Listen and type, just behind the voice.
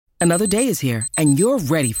Another day is here, and you're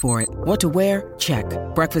ready for it. What to wear? Check.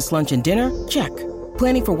 Breakfast, lunch, and dinner? Check.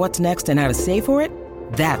 Planning for what's next and how to save for it?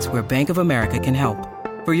 That's where Bank of America can help.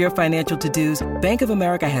 For your financial to-dos, Bank of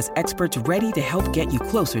America has experts ready to help get you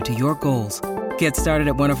closer to your goals. Get started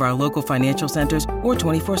at one of our local financial centers or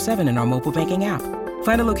 24/7 in our mobile banking app.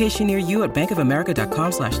 Find a location near you at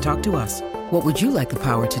bankofamerica.com/talktous. What would you like the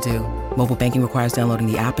power to do? Mobile banking requires downloading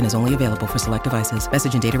the app and is only available for select devices.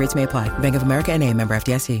 Message and data rates may apply. Bank of America N.A., member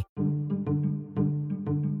FDIC.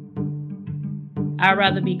 I'd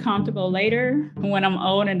rather be comfortable later when I'm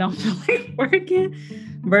old and don't feel like working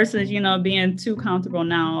versus, being too comfortable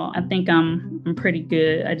now. I think I'm pretty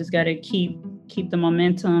good. I just got to keep the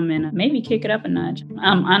momentum and maybe kick it up a notch.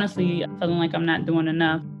 I'm honestly feeling like I'm not doing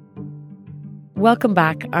enough. Welcome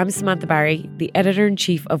back. I'm Samantha Barry, the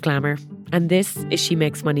editor-in-chief of Glamour, and this is She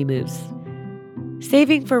Makes Money Moves.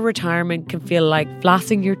 Saving for retirement can feel like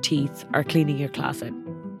flossing your teeth or cleaning your closet.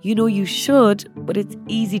 You know you should, but it's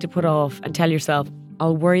easy to put off and tell yourself,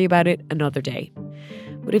 I'll worry about it another day.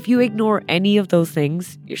 But if you ignore any of those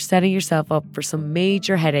things, you're setting yourself up for some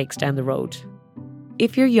major headaches down the road.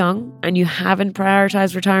 If you're young and you haven't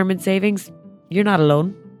prioritised retirement savings, you're not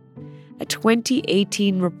alone. A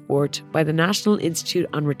 2018 report by the National Institute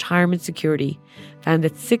on Retirement Security found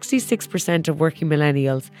that 66% of working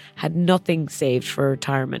millennials had nothing saved for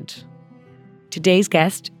retirement. Today's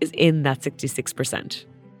guest is in that 66%.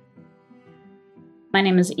 My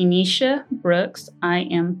name is Enisha Brooks. I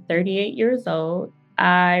am 38 years old.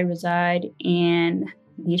 I reside in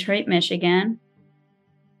Detroit, Michigan.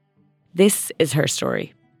 This is her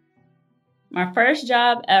story. My first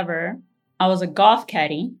job ever, I was a golf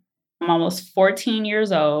caddy. I'm almost 14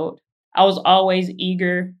 years old. I was always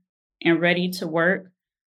eager and ready to work.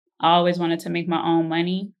 I always wanted to make my own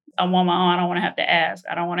money. I want my own. I don't want to have to ask.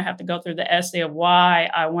 I don't want to have to go through the essay of why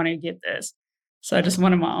I want to get this. So I just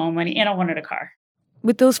wanted my own money and I wanted a car.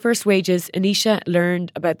 With those first wages, Enisha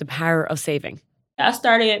learned about the power of saving. I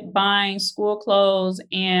started buying school clothes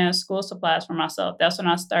and school supplies for myself. That's when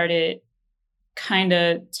I started kind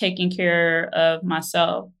of taking care of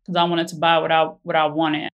myself because I wanted to buy what I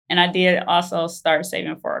wanted. And I did also start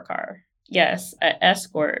saving for a car. Yes, an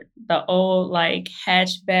Escort, the old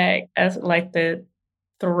hatchback, as the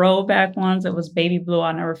throwback ones. It was baby blue.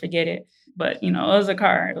 I'll never forget it. But, it was a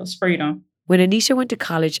car. It was freedom. When Enisha went to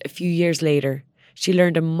college a few years later, she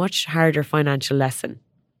learned a much harder financial lesson.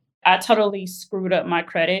 I totally screwed up my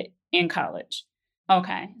credit in college.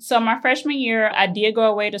 Okay, so my freshman year, I did go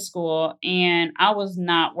away to school and I was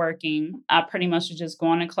not working. I pretty much was just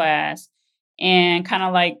going to class and kind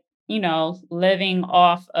of living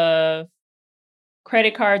off of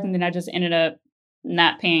credit cards. And then I just ended up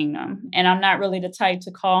not paying them. And I'm not really the type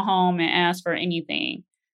to call home and ask for anything.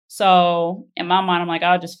 So in my mind, I'm like,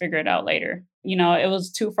 I'll just figure it out later. It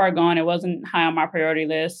was too far gone. It wasn't high on my priority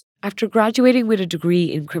list. After graduating with a degree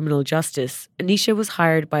in criminal justice, Enisha was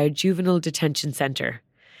hired by a juvenile detention centre.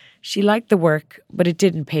 She liked the work, but it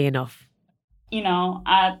didn't pay enough.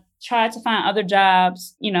 I tried to find other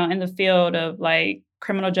jobs, in the field of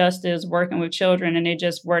criminal justice, working with children, and they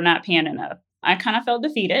just were not paying enough. I kind of felt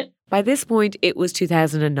defeated. By this point, it was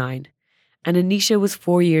 2009, and Enisha was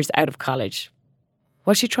 4 years out of college.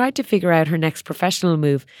 While she tried to figure out her next professional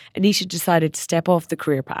move, Enisha decided to step off the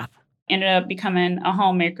career path. Ended up becoming a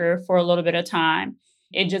homemaker for a little bit of time.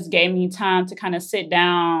 It just gave me time to kind of sit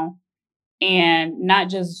down and not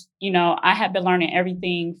just, I had been learning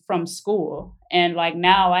everything from school. And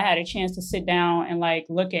now I had a chance to sit down and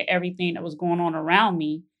look at everything that was going on around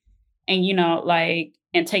me and,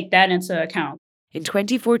 and take that into account. In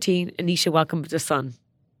 2014, Enisha welcomed a son.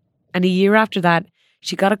 And a year after that,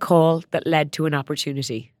 she got a call that led to an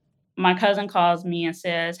opportunity. My cousin calls me and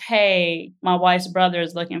says, hey, my wife's brother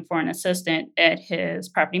is looking for an assistant at his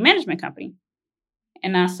property management company.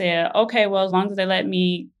 And I said, okay, well, as long as they let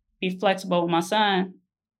me be flexible with my son,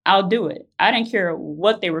 I'll do it. I didn't care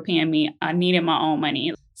what they were paying me. I needed my own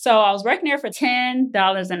money. So I was working there for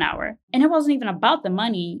 $10 an hour. And it wasn't even about the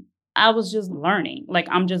money. I was just learning.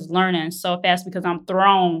 I'm just learning so fast because I'm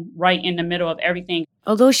thrown right in the middle of everything.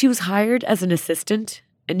 Although she was hired as an assistant,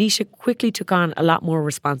 Enisha quickly took on a lot more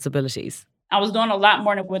responsibilities. I was doing a lot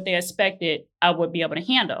more than what they expected I would be able to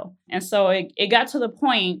handle. And so it got to the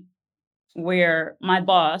point where my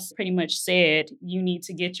boss pretty much said, you need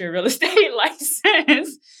to get your real estate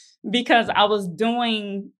license because I was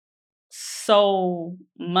doing so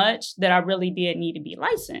much that I really did need to be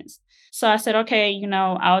licensed. So I said, okay,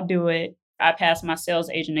 I'll do it. I passed my sales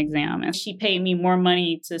agent exam and she paid me more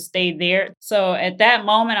money to stay there. So at that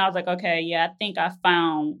moment, I was like, okay, yeah, I think I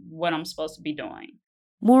found what I'm supposed to be doing.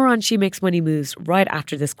 More on She Makes Money Moves right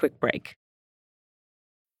after this quick break.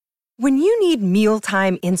 When you need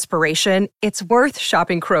mealtime inspiration, it's worth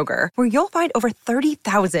shopping Kroger, where you'll find over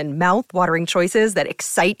 30,000 mouth-watering choices that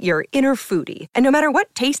excite your inner foodie. And no matter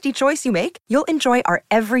what tasty choice you make, you'll enjoy our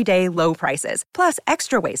everyday low prices, plus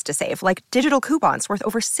extra ways to save, like digital coupons worth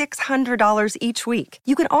over $600 each week.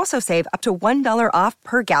 You can also save up to $1 off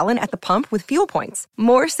per gallon at the pump with fuel points.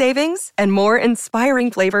 More savings and more inspiring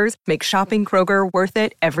flavors make shopping Kroger worth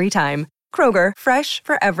it every time. Kroger, fresh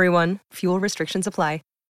for everyone. Fuel restrictions apply.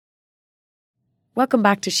 Welcome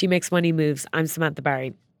back to She Makes Money Moves. I'm Samantha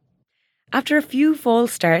Barry. After a few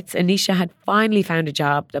false starts, Anisha had finally found a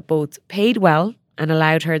job that both paid well and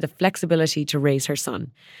allowed her the flexibility to raise her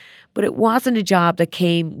son. But it wasn't a job that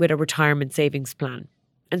came with a retirement savings plan.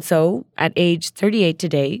 And so, at age 38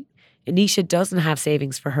 today, Anisha doesn't have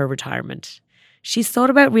savings for her retirement. She's thought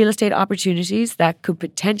about real estate opportunities that could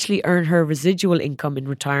potentially earn her residual income in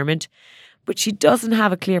retirement, but she doesn't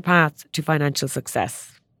have a clear path to financial success.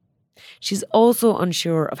 She's also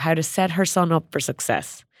unsure of how to set her son up for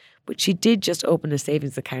success, but she did just open a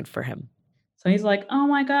savings account for him. So he's like, oh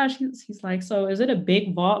my gosh. He's like, so is it a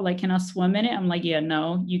big vault? Like, can I swim in it? I'm like, yeah,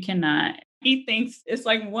 no, you cannot. He thinks it's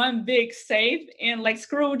like one big safe and like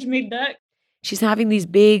Scrooge McDuck. She's having these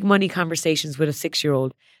big money conversations with a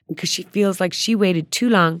 6-year-old because she feels like she waited too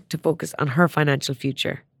long to focus on her financial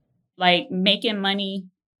future. Like making money,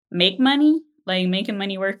 make money, like making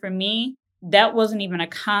money work for me. That wasn't even a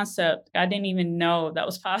concept. I didn't even know that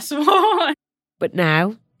was possible. But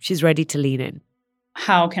now she's ready to lean in.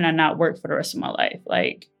 How can I not work for the rest of my life?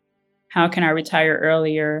 Like, how can I retire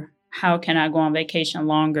earlier? How can I go on vacation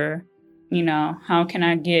longer? You know, how can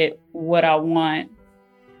I get what I want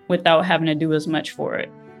without having to do as much for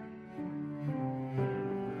it?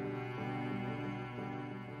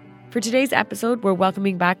 For today's episode, we're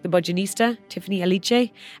welcoming back the Budgetnista, Tiffany Aliche,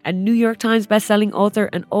 a New York Times bestselling author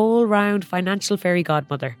and all-round financial fairy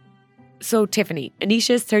godmother. So Tiffany,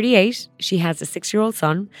 Anisha is 38, she has a 6-year-old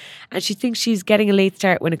son, and she thinks she's getting a late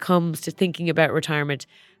start when it comes to thinking about retirement.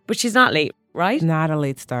 But she's not late, right? Not a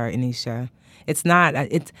late start, Anisha. It's not.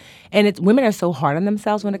 Women are so hard on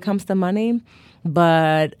themselves when it comes to money.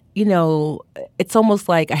 But, you know, it's almost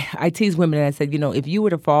like I tease women and I said, you know, if you were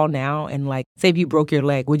to fall now and like, say if you broke your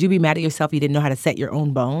leg, would you be mad at yourself you didn't know how to set your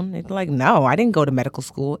own bone? It's like, no, I didn't go to medical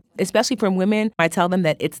school. Especially for women, I tell them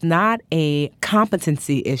that it's not a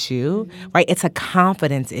competency issue, right? It's a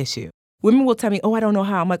confidence issue. Women will tell me, oh, I don't know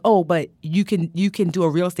how. I'm like, oh, but you can do a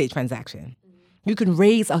real estate transaction. You can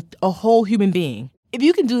raise a whole human being. If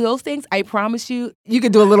you can do those things, I promise you, you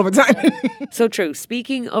can do a little bit of time. So true.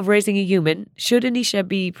 Speaking of raising a human, should Anisha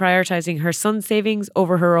be prioritizing her son's savings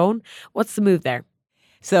over her own? What's the move there?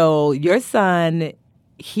 So your son,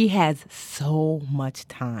 he has so much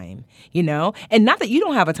time, you know? And not that you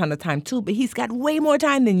don't have a ton of time too, but he's got way more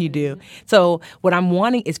time than you do. So what I'm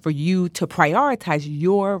wanting is for you to prioritize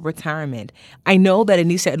your retirement. I know that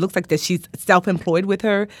Anisha, it looks like that she's self-employed with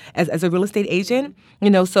her as a real estate agent, you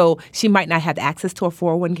know, so she might not have access to a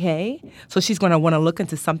 401k. So she's going to want to look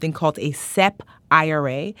into something called a SEP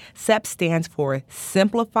IRA. SEP stands for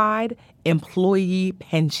Simplified Employee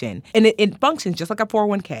Pension. And it functions just like a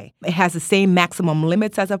 401k. It has the same maximum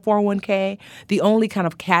limits as a 401k. The only kind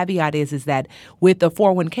of caveat is that with the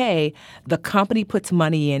 401k, the company puts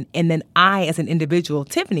money in, and then I, as an individual,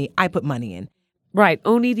 Tiffany, I put money in. Right.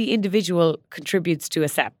 Only the individual contributes to a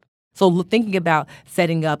SEP. So thinking about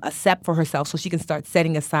setting up a SEP for herself so she can start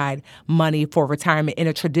setting aside money for retirement in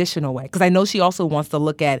a traditional way. Because I know she also wants to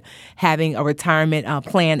look at having a retirement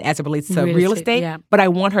plan as it relates to real estate. Yeah. But I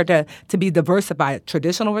want her to be diversified,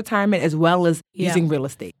 traditional retirement as well as using real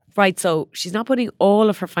estate. Right. So she's not putting all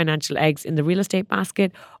of her financial eggs in the real estate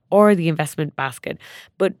basket or the investment basket.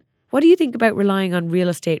 But what do you think about relying on real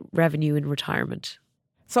estate revenue in retirement?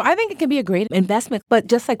 So I think it can be a great investment, but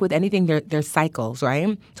just like with anything, there's cycles,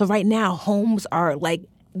 right? So right now, homes are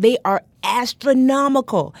they are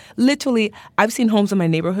astronomical. Literally, I've seen homes in my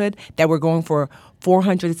neighborhood that were going for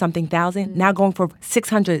 400 something thousand, now going for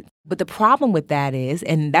 600. But the problem with that is,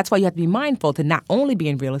 and that's why you have to be mindful to not only be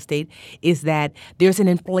in real estate, is that there's an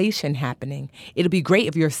inflation happening. It'll be great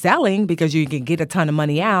if you're selling because you can get a ton of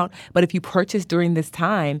money out. But if you purchase during this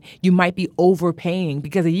time, you might be overpaying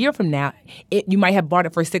because a year from now, you might have bought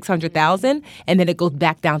it for 600,000 and then it goes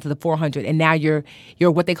back down to the 400. And now you're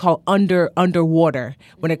what they call underwater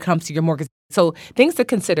when it comes to your mortgage. So things to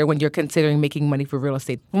consider when you're considering making money for real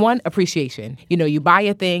estate. One, appreciation. You know, you buy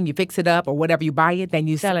a thing, you fix it up or whatever, you buy it, then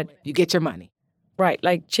you sell it, you get your money. Right,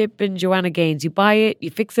 like Chip and Joanna Gaines. You buy it,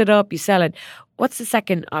 you fix it up, you sell it. What's the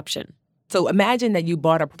second option? So imagine that you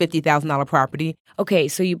bought a $50,000 property. Okay,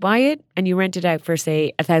 so you buy it and you rent it out for,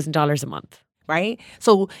 say, $1,000 a month. right?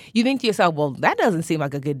 So you think to yourself, well, that doesn't seem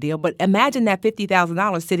like a good deal. But imagine that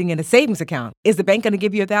 $50,000 sitting in a savings account. Is the bank going to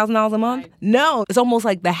give you $1,000 a month? Right. No. It's almost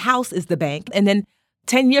like the house is the bank. And then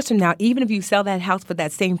 10 years from now, even if you sell that house for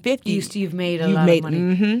that same 50, you've made a lot of money.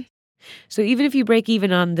 Mm-hmm. So even if you break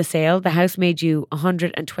even on the sale, the house made you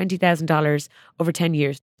 $120,000 over 10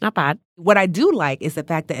 years. Not bad. What I do like is the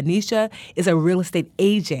fact that Anisha is a real estate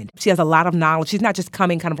agent. She has a lot of knowledge. She's not just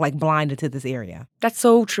coming kind of like blind into this area. That's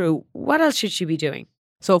so true. What else should she be doing?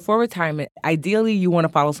 So for retirement, ideally you want to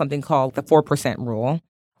follow something called the 4% rule.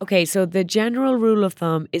 Okay, so the general rule of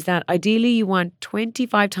thumb is that ideally you want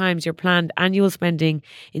 25 times your planned annual spending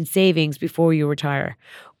in savings before you retire.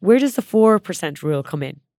 Where does the 4% rule come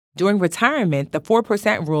in? During retirement, the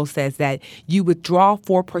 4% rule says that you withdraw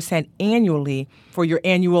 4% annually for your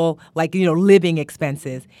annual, living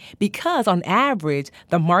expenses. Because on average,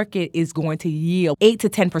 the market is going to yield 8 to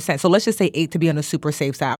 10%. So let's just say 8 to be on the super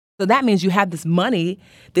safe side. So that means you have this money,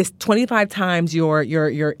 this 25 times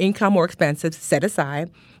your income or expenses set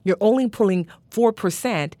aside. You're only pulling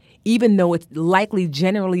 4%, even though it's likely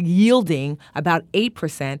generally yielding about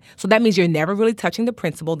 8%. So that means you're never really touching the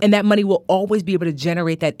principal, and that money will always be able to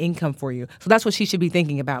generate that income for you. So that's what she should be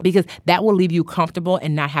thinking about, because that will leave you comfortable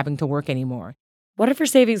and not having to work anymore. What if her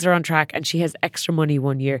savings are on track and she has extra money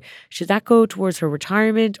one year? Should that go towards her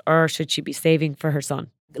retirement, or should she be saving for her son?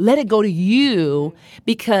 Let it go to you,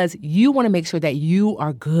 because you want to make sure that you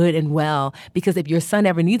are good and well, because if your son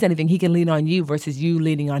ever needs anything, he can lean on you versus you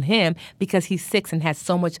leaning on him because he's 6 and has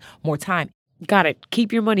so much more time. Got it.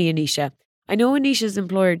 Keep your money, Anisha. I know Anisha's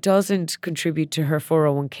employer doesn't contribute to her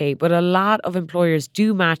 401k, but a lot of employers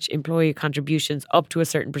do match employee contributions up to a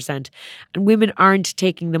certain percent, and women aren't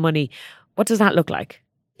taking the money. What does that look like?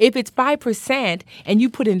 If it's 5% and you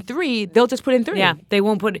put in 3, they'll just put in 3. Yeah, they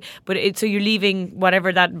won't put it. So you're leaving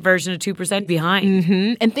whatever that version of 2% behind.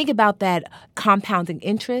 Mm-hmm. And think about that compounding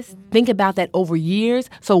interest. Think about that over years.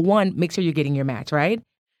 So one, make sure you're getting your match, right?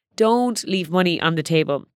 Don't leave money on the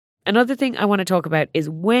table. Another thing I want to talk about is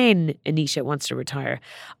when Anisha wants to retire.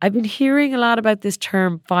 I've been hearing a lot about this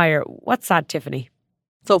term FIRE. What's that, Tiffany?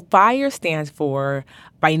 So FIRE stands for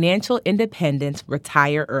Financial Independence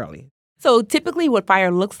Retire Early. So typically what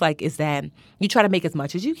FIRE looks like is that you try to make as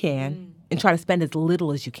much as you can and try to spend as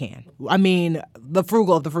little as you can. I mean, the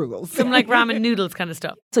frugal of the frugals. Some like ramen noodles kind of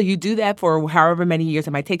stuff. So you do that for however many years.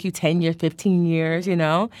 It might take you 10 years, 15 years,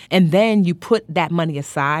 and then you put that money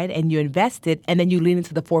aside and you invest it, and then you lean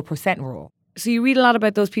into the 4% rule. So you read a lot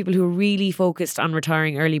about those people who are really focused on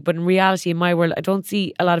retiring early, but in reality, in my world, I don't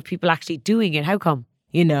see a lot of people actually doing it. How come?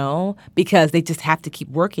 Because they just have to keep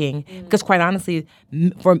working. Because quite honestly,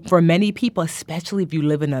 for many people, especially if you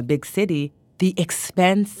live in a big city, the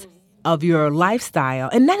expense of your lifestyle,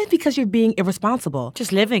 and that is because you're being irresponsible.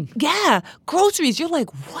 Just living. Yeah. Groceries, you're like,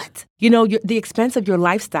 what? The expense of your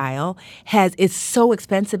lifestyle is so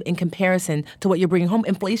expensive in comparison to what you're bringing home.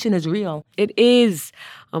 Inflation is real. It is.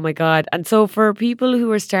 Oh my God. And so for people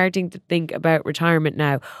who are starting to think about retirement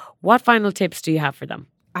now, what final tips do you have for them?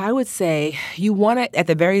 I would say you want to, at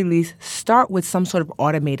the very least, start with some sort of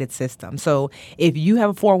automated system. So if you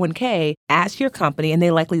have a 401k, ask your company, and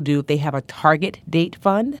they likely do if they have a target date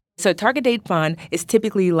fund. So a target date fund is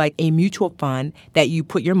typically like a mutual fund that you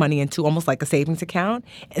put your money into, almost like a savings account.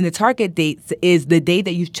 And the target date is the date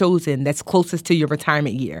that you've chosen that's closest to your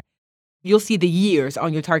retirement year. You'll see the years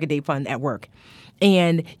on your target date fund at work.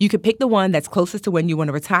 And you could pick the one that's closest to when you want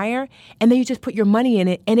to retire, and then you just put your money in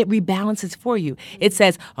it, and it rebalances for you. It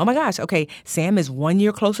says, oh my gosh, okay, Sam is 1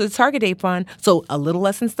 year closer to target date fund, so a little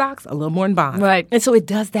less in stocks, a little more in bonds. Right. And so it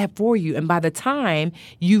does that for you. And by the time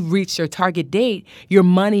you reach your target date, your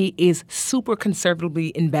money is super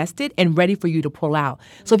conservatively invested and ready for you to pull out.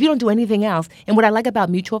 So if you don't do anything else, and what I like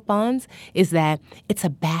about mutual funds is that it's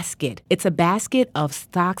a basket. It's a basket of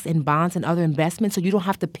stocks and bonds and other investments, so you don't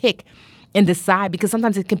have to pick and decide, because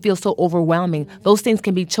sometimes it can feel so overwhelming. Those things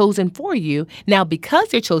can be chosen for you. Now, because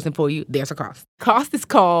they're chosen for you, there's a cost. Cost is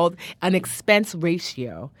called an expense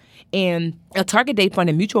ratio. And a target date fund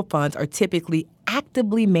and mutual funds are typically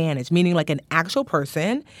actively managed, meaning like an actual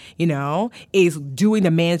person, is doing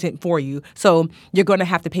the management for you. So you're going to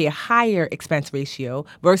have to pay a higher expense ratio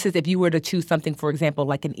versus if you were to choose something, for example,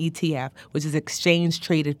 like an ETF, which is exchange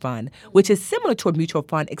traded fund, which is similar to a mutual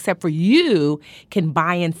fund, except for you can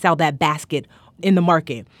buy and sell that basket in the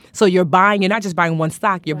market. So you're not just buying one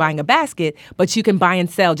stock, you're buying a basket, but you can buy and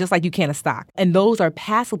sell just like you can a stock. And those are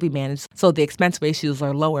passively managed, so the expense ratios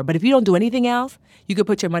are lower. But if you don't do anything else, you could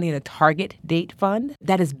put your money in a target date fund.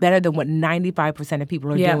 That is better than what 95% of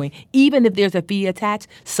people are doing. Even if there's a fee attached,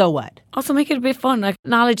 so what? Also make it a bit fun. Like,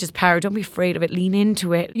 knowledge is power. Don't be afraid of it. Lean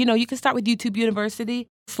into it. You can start with YouTube University.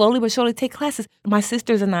 slowly but surely take classes. My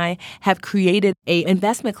sisters and I have created a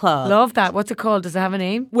investment club. Love that. What's it called? Does it have a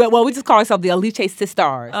name? Well, we just call ourselves the Aliche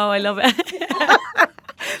Sisters. Oh, I love it.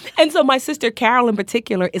 And so my sister Carol in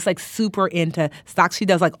particular is like super into stocks. She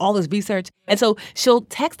does like all this research. And so she'll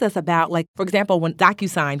text us about, like, for example, when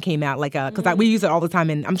DocuSign came out, like, because we use it all the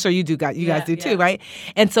time, and I'm sure you guys do too, right?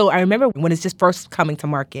 And so I remember when it's just first coming to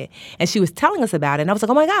market, and she was telling us about it, and I was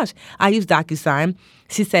like, oh my gosh, I use DocuSign.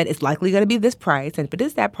 She said, it's likely going to be this price, and if it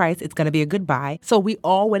is that price, it's going to be a good buy. So we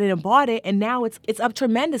all went in and bought it, and now it's up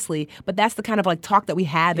tremendously. But that's the kind of like talk that we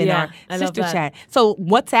have in our sister chat. So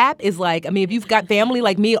WhatsApp is like, I mean, if you've got family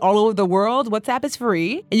like me all over the world, WhatsApp is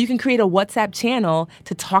free, and you can create a WhatsApp channel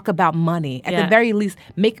to talk about money. At the very least,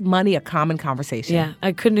 make money a common conversation. Yeah,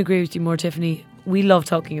 I couldn't agree with you more, Tiffany. We love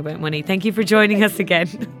talking about money. Thank you for joining us again.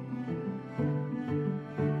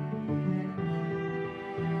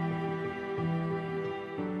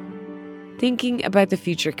 Thinking about the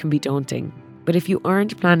future can be daunting, but if you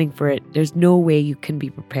aren't planning for it, there's no way you can be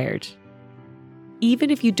prepared. Even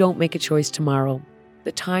if you don't make a choice tomorrow,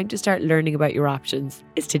 the time to start learning about your options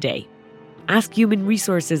is today. Ask Human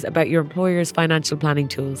Resources about your employer's financial planning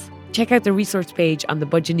tools. Check out the resource page on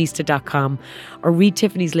thebudgetnista.com or read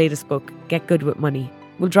Tiffany's latest book, Get Good with Money.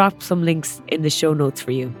 We'll drop some links in the show notes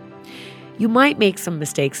for you. You might make some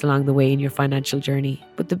mistakes along the way in your financial journey,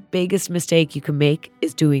 but the biggest mistake you can make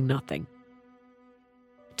is doing nothing.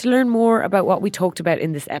 To learn more about what we talked about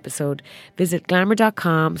in this episode, visit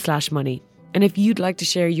glamour.com/money. And if you'd like to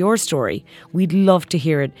share your story, we'd love to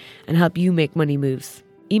hear it and help you make money moves.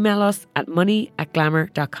 Email us at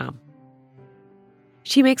money@glamour.com.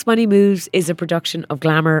 She Makes Money Moves is a production of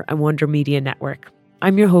Glamour and Wonder Media Network.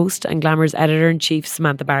 I'm your host and Glamour's editor-in-chief,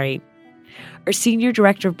 Samantha Barry. Our senior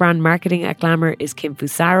director of brand marketing at Glamour is Kim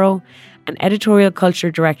Fusaro, and editorial culture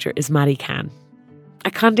director is Maddie Khan.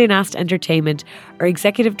 At Condé Nast Entertainment, our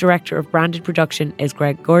executive director of branded production is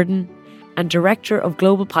Greg Gordon, and director of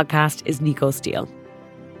global podcast is Nico Steele.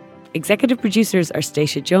 Executive producers are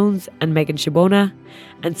Stacia Jones and Megan Shabona,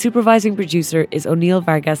 and supervising producer is O'Neill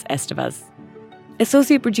Vargas Estevez.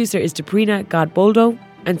 Associate producer is Deprina Godboldo,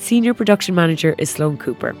 and senior production manager is Sloan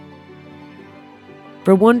Cooper.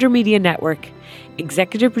 For Wonder Media Network,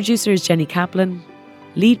 executive producer is Jenny Kaplan,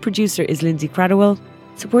 lead producer is Lindsay Cradwell,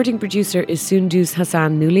 supporting producer is Sundus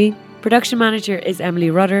Hassan Nuli, production manager is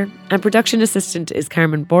Emily Rudder, and production assistant is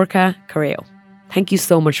Carmen Borca Carreo. Thank you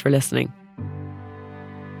so much for listening.